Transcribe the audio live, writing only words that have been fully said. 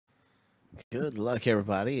Good luck,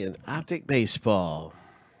 everybody, in Optic Baseball.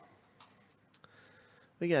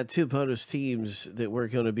 We got two bonus teams that we're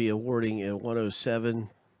going to be awarding in 107.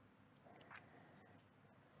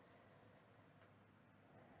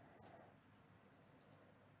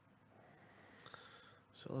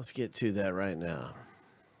 So let's get to that right now.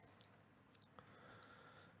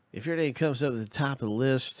 If your name comes up at the top of the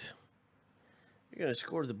list, you're going to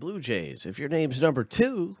score the Blue Jays. If your name's number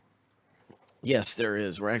 2, yes, there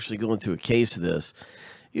is. We're actually going through a case of this.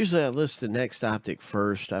 Usually I list the next Optic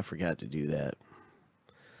first. I forgot to do that.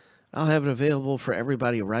 I'll have it available for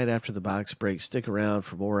everybody right after the box break. Stick around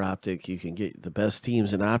for more Optic. You can get the best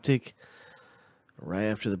teams in Optic right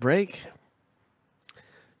after the break.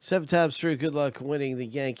 7 times through, good luck winning the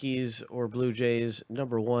Yankees or Blue Jays.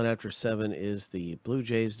 Number 1 after 7 is the Blue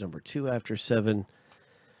Jays. Number 2 after 7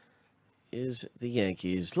 is the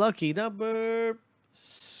Yankees. Lucky number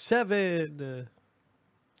 7.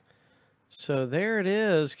 So there it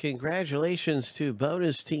is. Congratulations to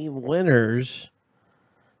bonus team winners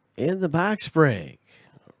in the box break.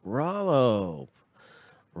 Rollo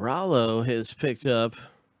has picked up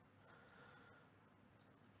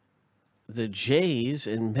the Jays,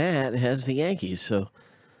 and Matt has the Yankees. So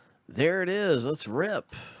there it is. Let's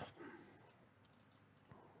rip.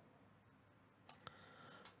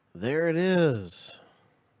 There it is.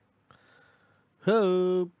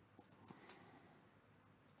 Hope.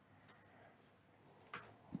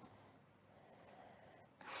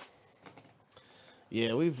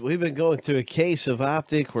 Yeah, we've been going through a case of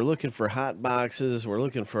Optic. We're looking for hot boxes. We're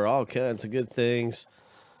looking for all kinds of good things.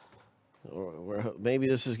 Maybe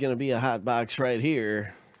this is going to be a hot box right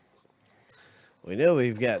here. We know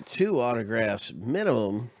we've got 2 autographs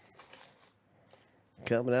minimum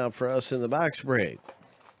coming out for us in the box break.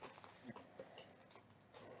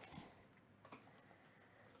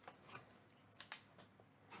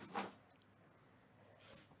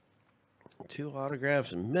 Two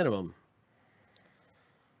autographs minimum.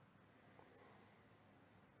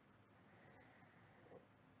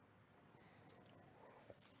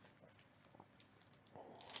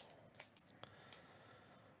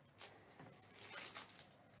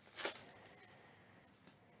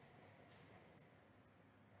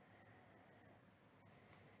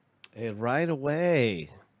 And right away,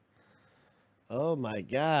 oh my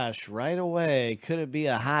gosh, right away, could it be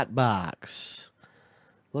a hot box?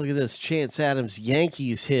 Look at this Chance Adams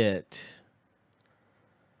Yankees hit.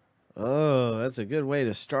 Oh, that's a good way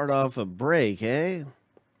to start off a break, eh?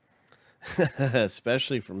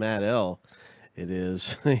 Especially for Matt L. It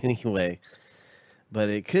is, anyway. But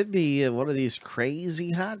it could be one of these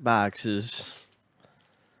crazy hot boxes.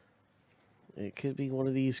 It could be one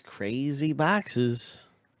of these crazy boxes.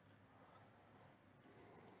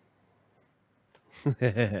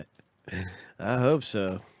 I hope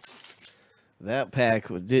so. That pack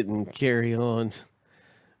didn't carry on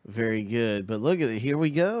very good. But look at it. Here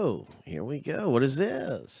we go. Here we go. What is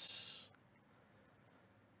this?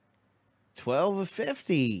 12 of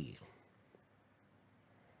 50.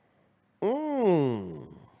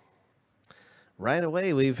 Right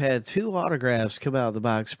away, we've had 2 autographs come out of the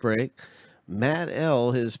box break. Matt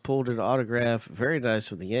L. has pulled an autograph. Very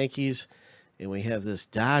nice with the Yankees. And we have this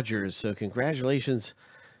Dodgers. So congratulations.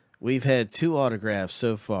 We've had 2 autographs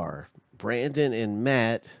so far. Brandon and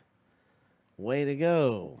Matt. Way to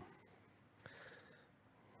go.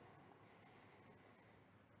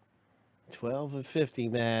 12 of 50,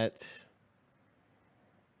 Matt.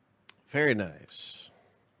 Very nice.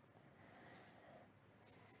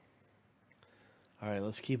 All right,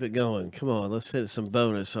 let's keep it going. Come on, let's hit some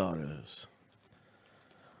bonus autos.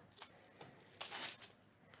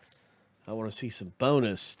 I want to see some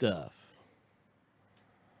bonus stuff.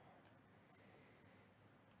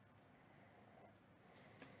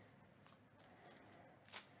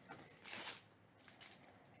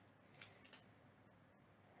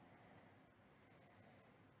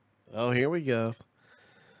 Oh, here we go.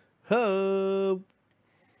 Hope.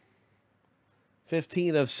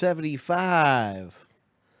 15 of 75.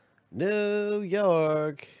 New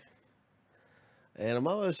York. And I'm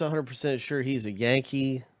almost 100% sure he's a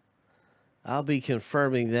Yankee. I'll be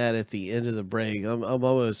confirming that at the end of the break. I'm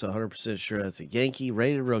almost 100% sure that's a Yankee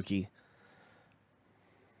rated rookie.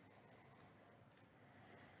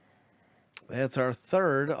 That's our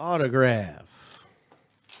 3rd autograph.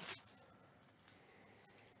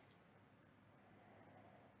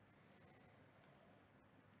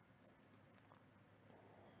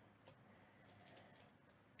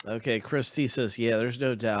 Okay, Christy says, yeah, there's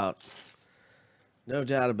no doubt. No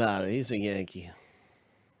doubt about it. He's a Yankee.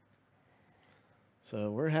 So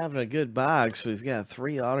we're having a good box. We've got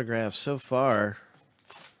 3 autographs so far.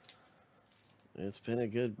 It's been a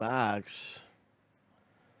good box.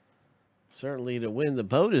 Certainly to win the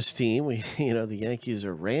bonus team, the Yankees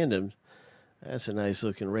are random. That's a nice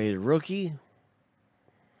looking rated rookie.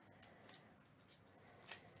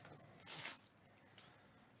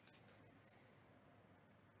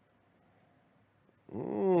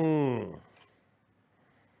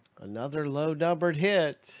 Another low numbered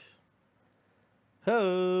hit.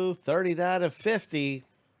 Oh, 39 of 50.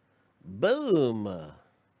 Boom.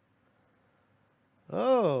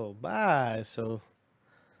 Oh, bye. So,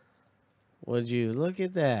 would you look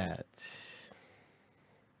at that?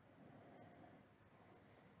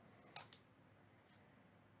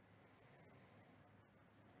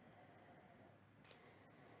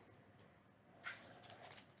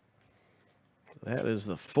 That is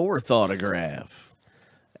the 4th autograph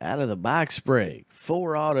out of the box break.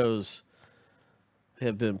 4 autos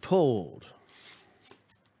have been pulled.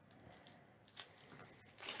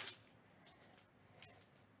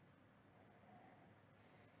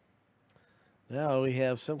 Now we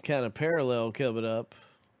have some kind of parallel coming up.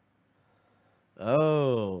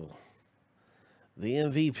 Oh, the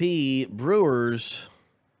MVP Brewers.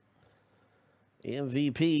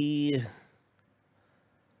 MVP.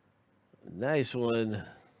 Nice one.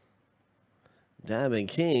 Diamond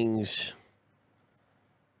Kings.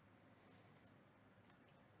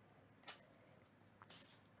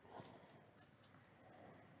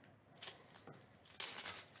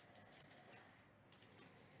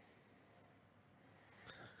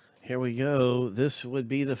 Here we go. This would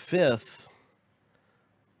be the 5th.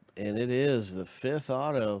 And it is the 5th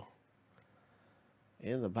auto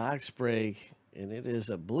in the box break. And it is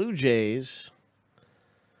a Blue Jays.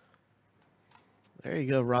 There you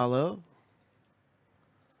go, Rollo.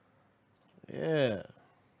 Yeah.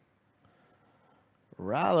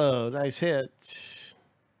 Rollo, nice hit.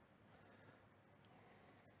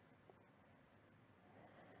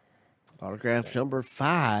 Autograph number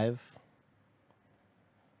 5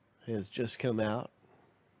 has just come out.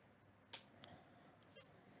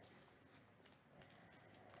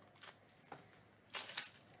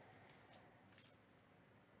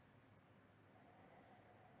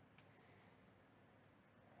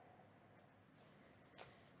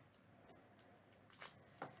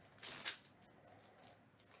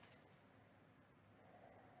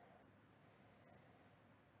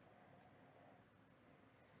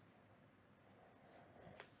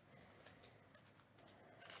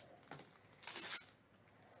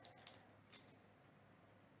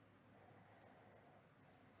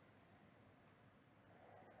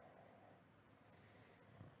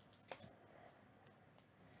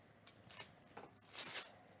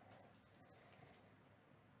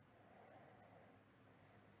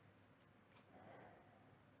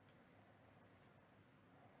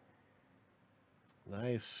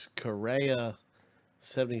 Nice Correa,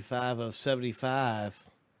 75 of 75.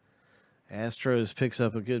 Astros picks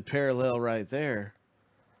up a good parallel right there.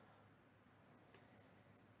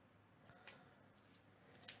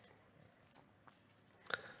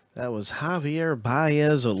 That was Javier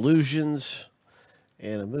Baez Illusions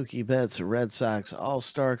and a Mookie Betts Red Sox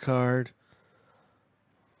All-Star card.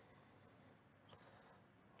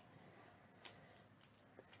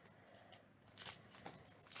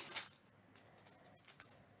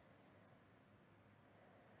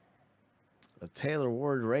 A Taylor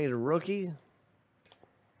Ward rated rookie.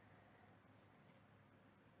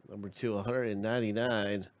 Number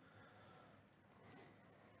 299.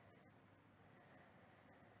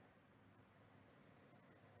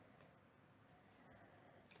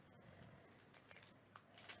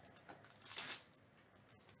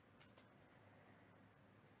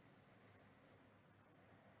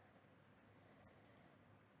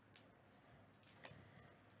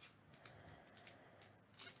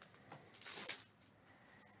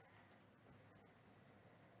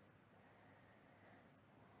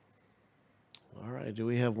 All right, do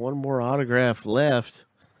we have one more autograph left?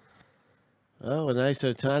 Oh, a nice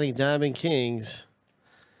Ohtani Diamond Kings.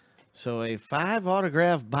 So a 5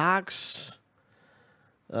 autograph box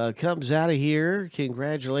comes out of here.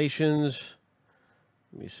 Congratulations.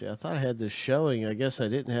 Let me see. I thought I had this showing. I guess I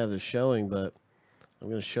didn't have this showing, but I'm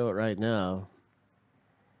going to show it right now.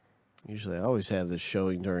 Usually I always have this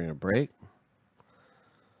showing during a break.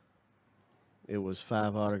 It was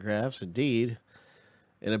 5 autographs, indeed.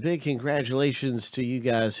 And a big congratulations to you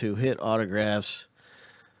guys who hit autographs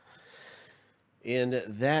in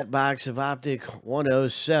that box of Optic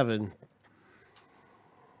 107.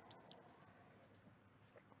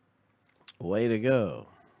 Way to go.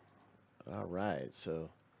 All right,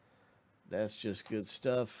 so that's just good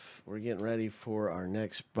stuff. We're getting ready for our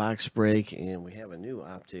next box break, and we have a new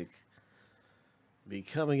Optic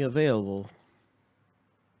becoming available